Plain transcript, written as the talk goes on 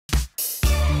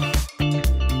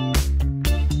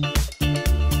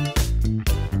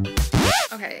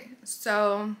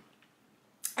So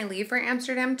I leave for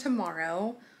Amsterdam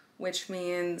tomorrow, which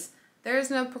means there's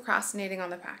no procrastinating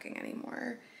on the packing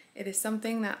anymore. It is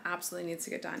something that absolutely needs to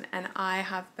get done, and I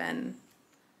have been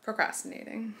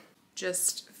procrastinating.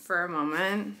 Just for a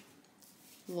moment,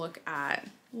 look at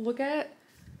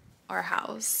our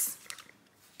house.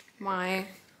 My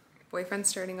boyfriend's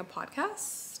starting a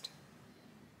podcast.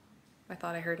 I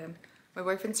thought I heard him. My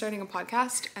boyfriend's starting a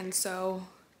podcast, and so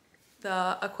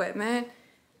the equipment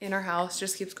in our house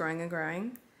just keeps growing and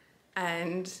growing,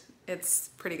 and it's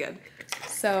pretty good.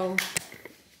 So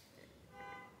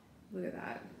look at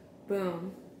that.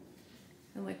 Boom.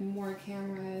 And like more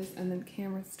cameras and then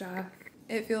camera stuff.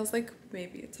 It feels like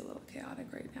maybe it's a little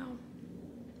chaotic right now.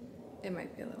 It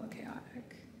might be a little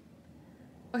chaotic.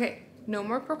 Okay, no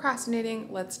more procrastinating.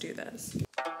 Let's do this.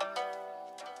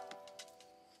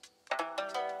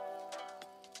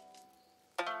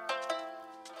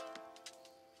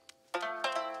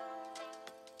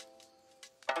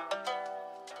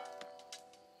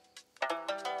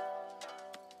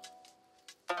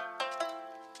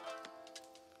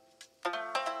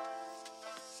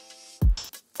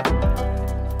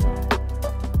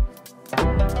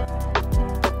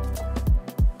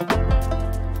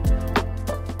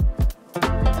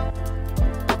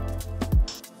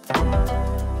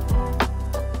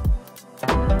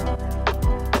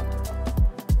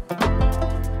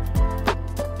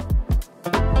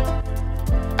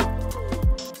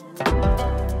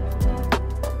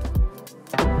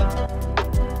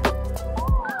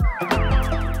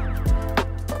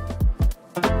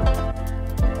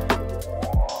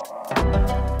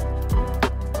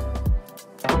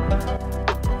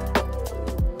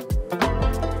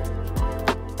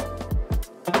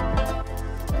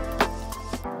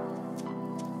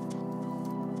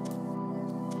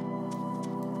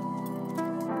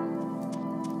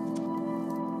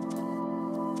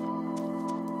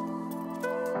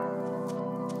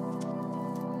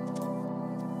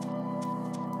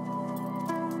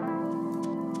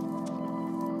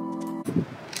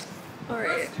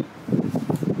 Alright,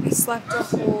 I slept a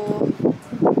whole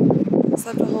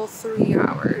 3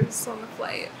 hours on the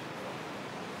flight,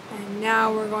 and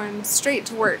now we're going straight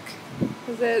to work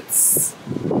because it's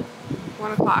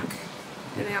 1 o'clock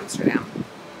in Amsterdam.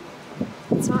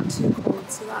 It's not too cold,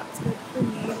 so that's good for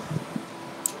me,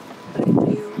 but I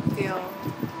do feel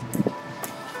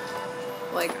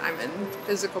like I'm in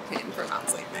physical pain from not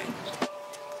sleeping.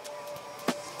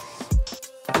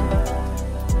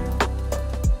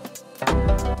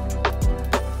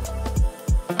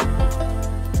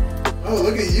 Oh,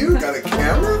 look at you, got a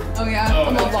camera? Oh yeah,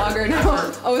 I'm a vlogger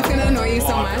now. Oh, it's gonna annoy you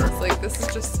so much. Like, this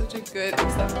is just such a good,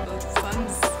 except the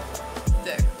sun's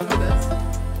dick. Look at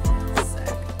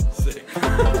this. Sick.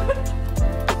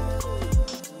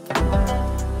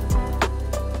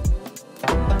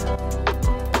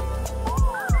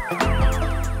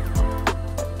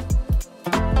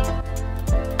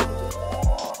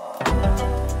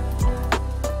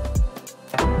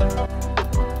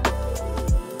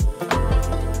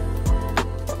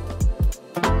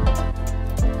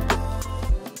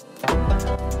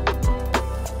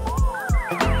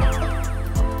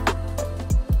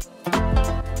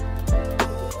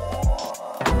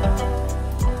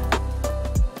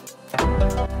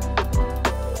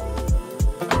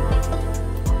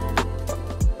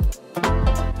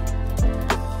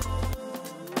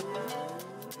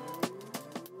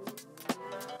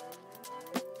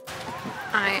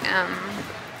 I am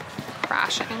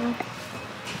crashing,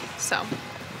 so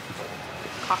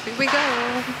coffee we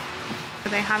go.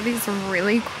 They have these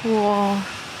really cool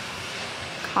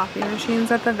coffee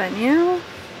machines at the venue,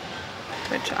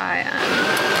 which I am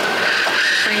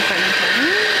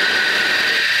frequenting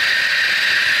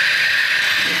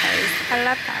because I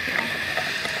love coffee.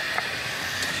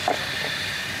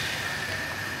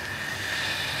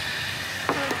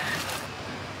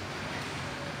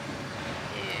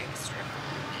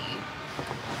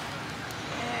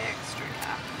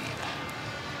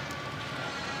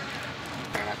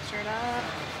 Stirred up.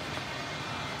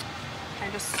 I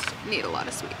just need a lot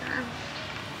of sweetener.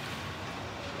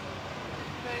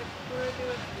 Okay, what do I do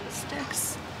with the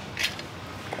sticks?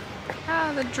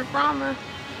 Ah, the drama.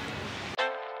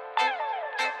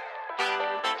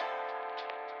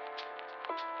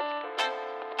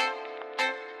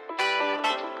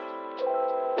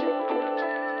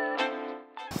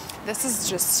 This is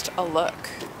just a look,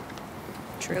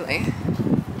 truly.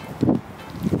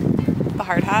 The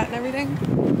hard hat and everything.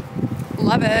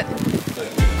 Love it.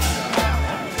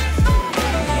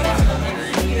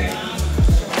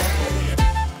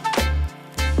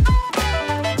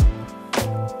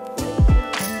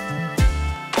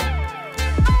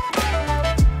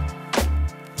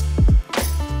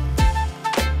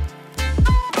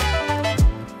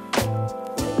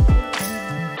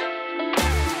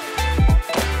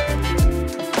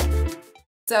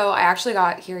 So I actually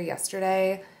got here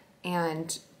yesterday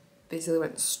and basically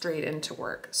went straight into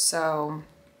work. So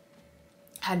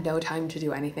had no time to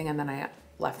do anything, and then I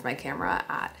left my camera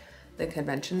at the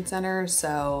convention center.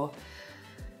 So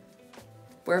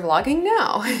we're vlogging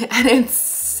now and it's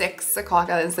 6 o'clock.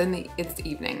 It's the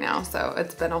evening now. So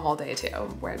it's been a whole day too,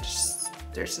 where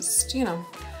there's just, you know,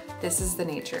 this is the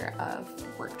nature of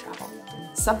work travel.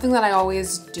 Something that I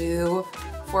always do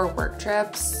for work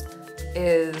trips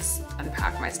is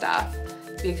unpack my stuff,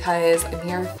 because I'm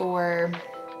here for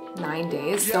 9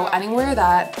 days. So anywhere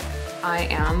that I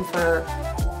am for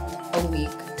a week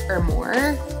or more,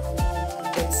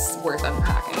 it's worth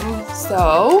unpacking.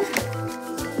 So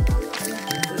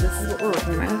this is what we're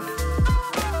working with.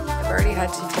 I've already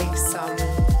had to take some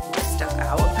stuff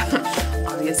out,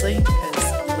 obviously,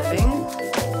 because living,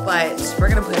 but we're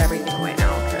gonna put everything away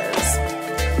now because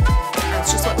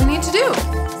that's just what we need to do.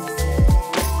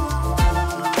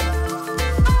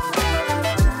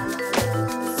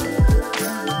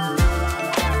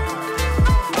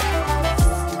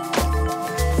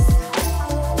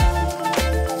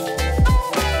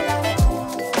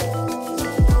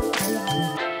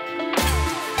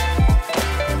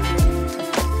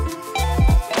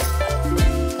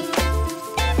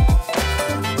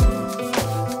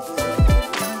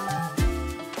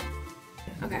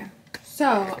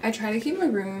 So I try to keep my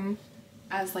room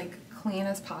as like clean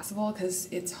as possible because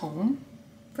it's home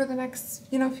for the next,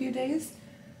 you know, few days.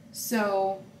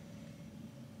 So,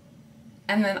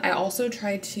 and then I also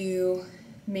try to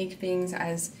make things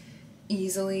as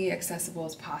easily accessible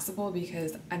as possible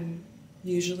because I'm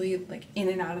usually like in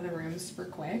and out of the rooms super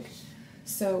quick.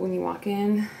 So when you walk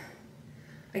in,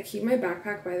 I keep my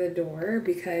backpack by the door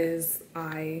because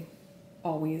I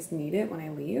always need it when I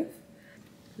leave.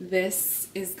 This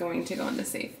is going to go in the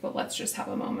safe, but let's just have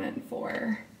a moment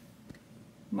for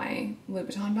my Louis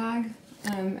Vuitton bag.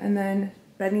 And then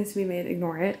bed needs to be made,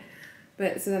 ignore it.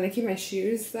 But so then I keep my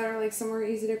shoes that are like somewhere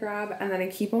easy to grab, and then I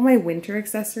keep all my winter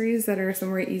accessories that are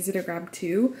somewhere easy to grab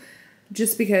too.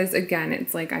 Just because again,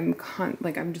 it's like I'm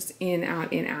just in,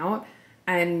 out,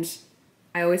 and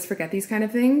I always forget these kind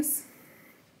of things.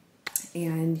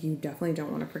 And you definitely don't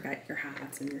want to forget your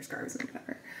hats and your scarves and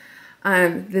whatever.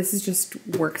 This is just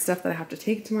work stuff that I have to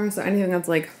take tomorrow. So anything that's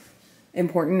like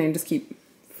important, I just keep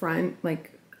front,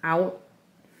 like out,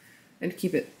 and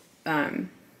keep it,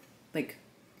 like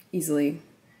easily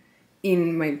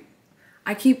in my,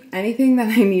 I keep anything that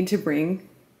I need to bring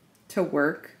to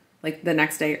work, like the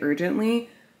next day urgently,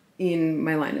 in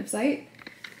my line of sight.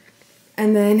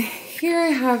 And then here I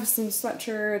have some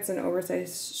sweatshirts and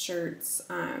oversized shirts,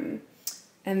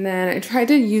 and then I try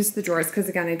to use the drawers because,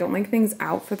 again, I don't like things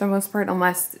out for the most part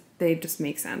unless they just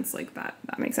make sense like that.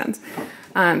 That makes sense.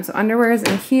 So underwear is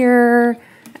in here.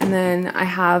 And then I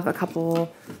have a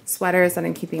couple sweaters that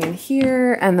I'm keeping in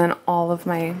here. And then all of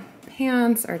my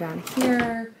pants are down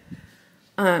here.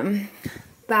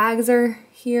 Bags are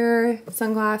here.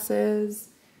 Sunglasses.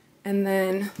 And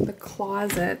then the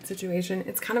closet situation.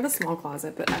 It's kind of a small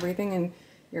closet, but everything in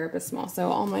Europe is small.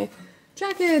 So all my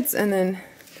jackets and then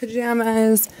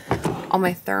pajamas, all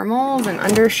my thermals and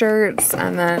undershirts,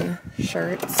 and then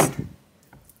shirts.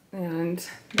 And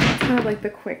that's kind of like the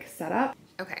quick setup.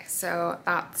 Okay, so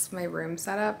that's my room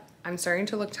setup. I'm starting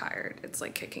to look tired. It's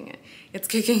like kicking in. It's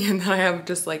kicking in that I have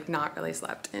just like not really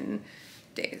slept in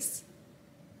days.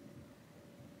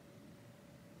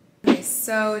 Okay,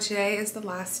 so today is the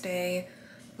last day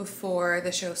before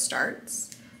the show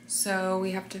starts. So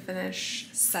we have to finish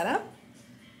setup.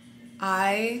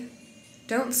 I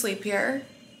don't sleep here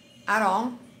at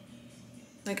all,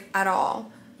 like at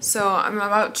all. So I'm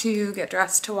about to get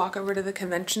dressed to walk over to the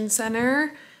convention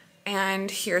center, and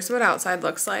here's what outside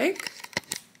looks like.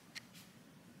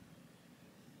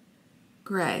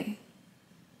 Gray.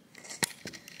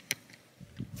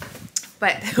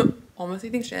 But almost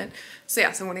eating shit. So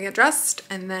yeah, so I'm gonna get dressed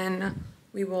and then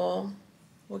we'll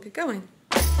get going.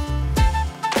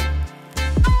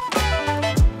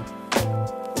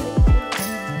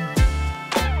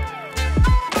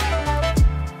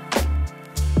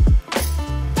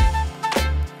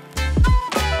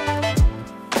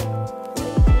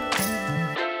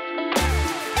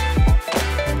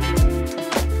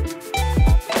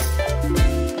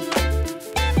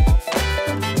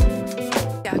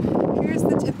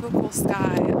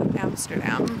 Sky of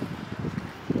Amsterdam.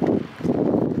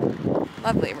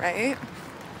 Lovely, right?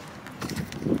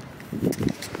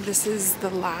 This is the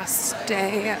last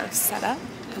day of setup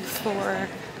before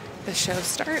the show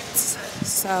starts,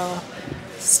 so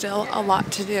still a lot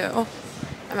to do.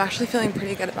 I'm actually feeling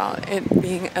pretty good about it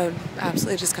being an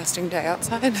absolutely disgusting day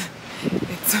outside.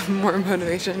 It's more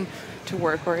motivation to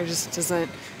work where it just doesn't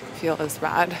feel as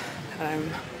bad that I'm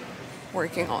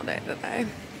working all day today.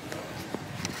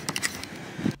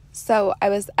 So I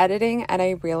was editing and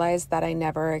I realized that I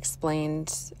never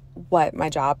explained what my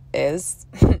job is.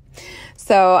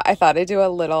 So I thought I'd do a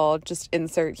little just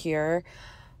insert here.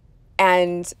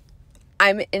 And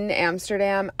I'm in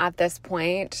Amsterdam at this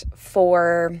point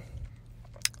for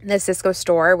the Cisco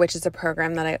store, which is a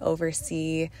program that I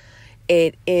oversee.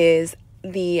 It is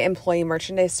the employee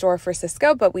merchandise store for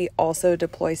Cisco, but we also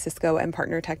deploy Cisco and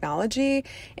partner technology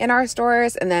in our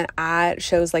stores. And then at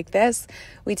shows like this,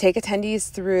 we take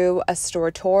attendees through a store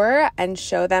tour and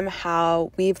show them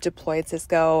how we've deployed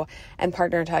Cisco and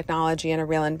partner technology in a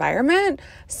real environment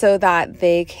so that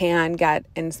they can get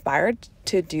inspired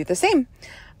to do the same.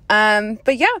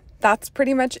 But yeah, that's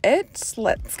pretty much it.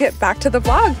 Let's get back to the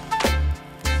vlog.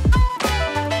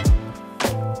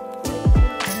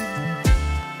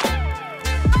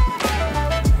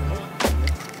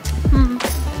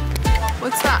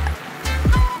 What's that?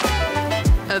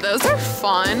 Oh, those are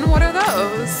fun. What are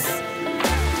those?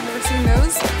 I've never seen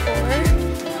those before.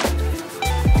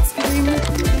 Scream.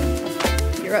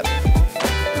 You're up.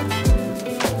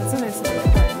 That's a nice little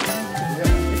car.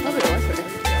 It's probably electric,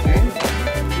 right?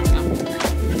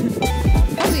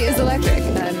 Probably is electric,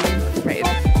 right?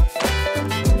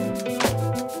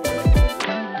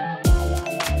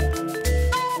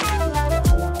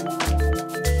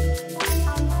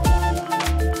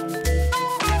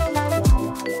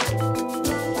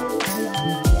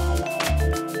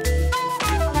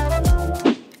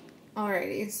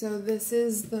 So this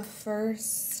is the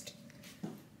first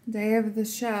day of the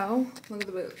show. Look at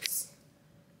the boots.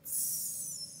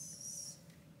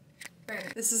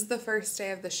 This is the first day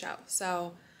of the show.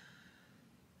 So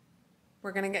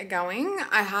we're gonna get going.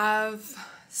 I have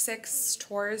 6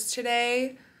 tours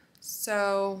today.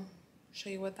 So I'll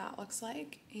show you what that looks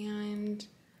like. And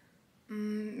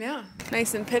yeah,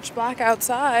 nice and pitch black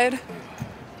outside.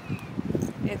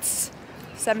 It's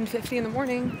 7:50 in the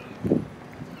morning.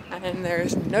 And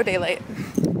there's no daylight.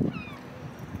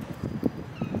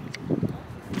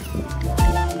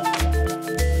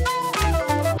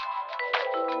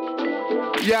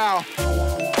 Yeah.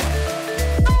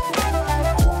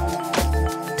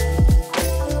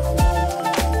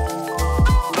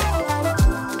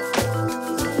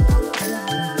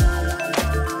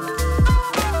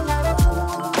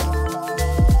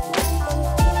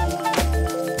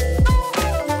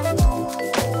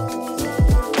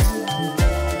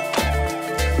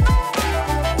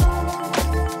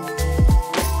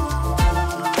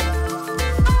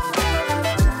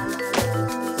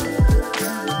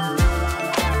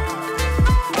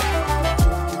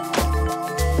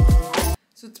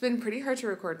 It's been pretty hard to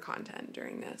record content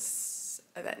during this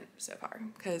event so far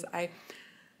because I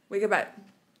wake up at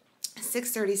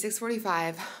 6:30,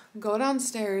 6:45, go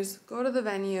downstairs, go to the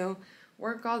venue,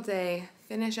 work all day,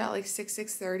 finish at like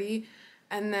 6:30,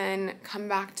 and then come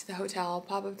back to the hotel,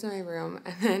 pop up to my room,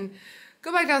 and then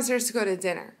go back downstairs to go to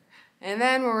dinner. And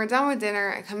then when we're done with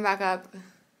dinner, I come back up,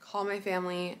 call my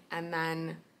family, and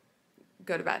then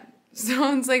go to bed.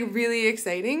 So it's like really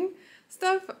exciting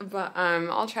stuff, but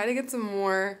I'll try to get some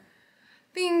more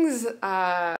things,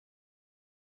 but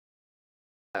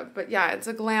yeah, it's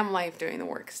a glam life doing the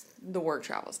work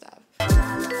travel stuff.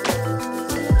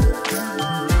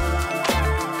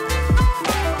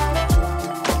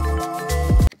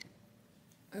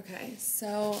 Okay,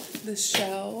 so the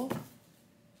show,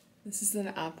 this is an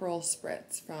Aperol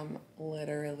Spritz from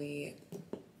literally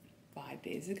 5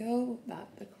 days ago that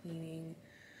the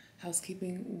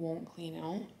housekeeping won't clean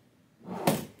out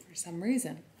for some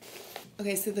reason.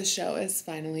 Okay, so the show is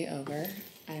finally over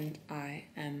and I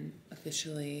am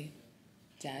officially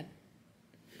dead.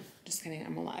 Just kidding,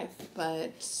 I'm alive.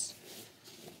 But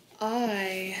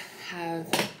I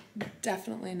have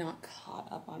definitely not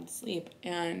caught up on sleep,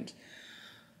 and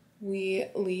we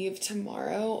leave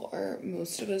tomorrow, or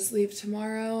most of us leave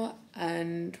tomorrow,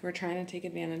 and we're trying to take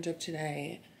advantage of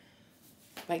today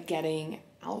by getting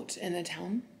out in the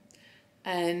town.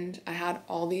 And I had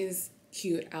all these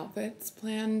cute outfits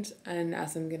planned, and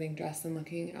as I'm getting dressed and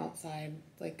looking outside,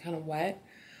 like kind of wet,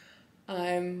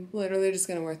 I'm literally just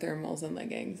gonna wear thermals and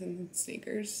leggings and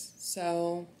sneakers.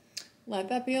 So let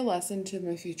that be a lesson to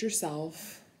my future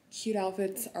self. Cute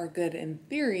outfits are good in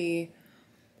theory,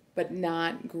 but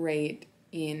not great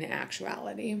in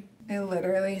actuality. I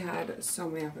literally had so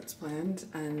many outfits planned,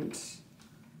 and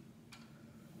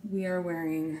we are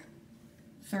wearing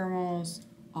thermals,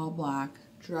 all black,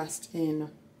 dressed in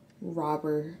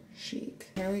robber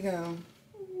chic. Here we go.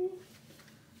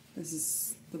 This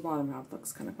is, the bottom half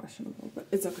looks kind of questionable, but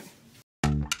it's okay.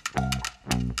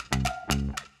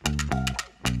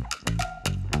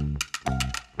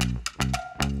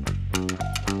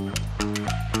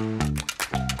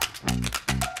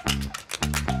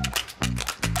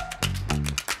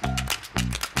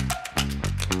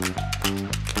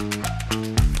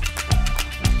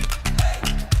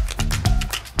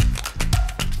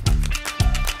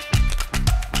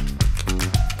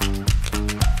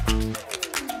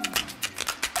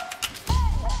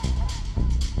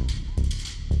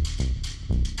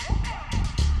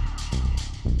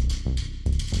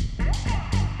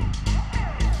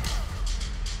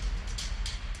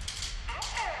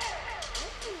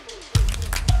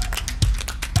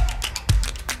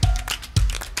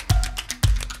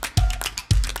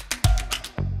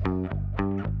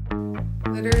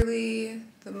 literally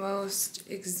the most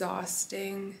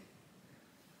exhausting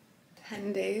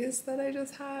 10 days that I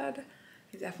just had.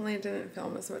 I definitely didn't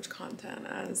film as much content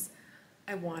as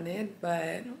I wanted,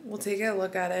 but we'll take a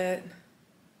look at it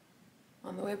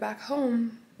on the way back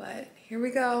home. But here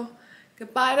we go.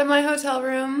 Goodbye to my hotel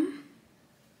room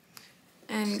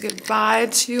and goodbye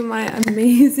to my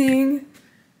amazing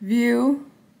view.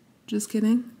 Just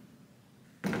kidding.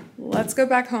 Let's go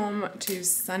back home to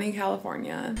sunny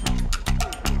California.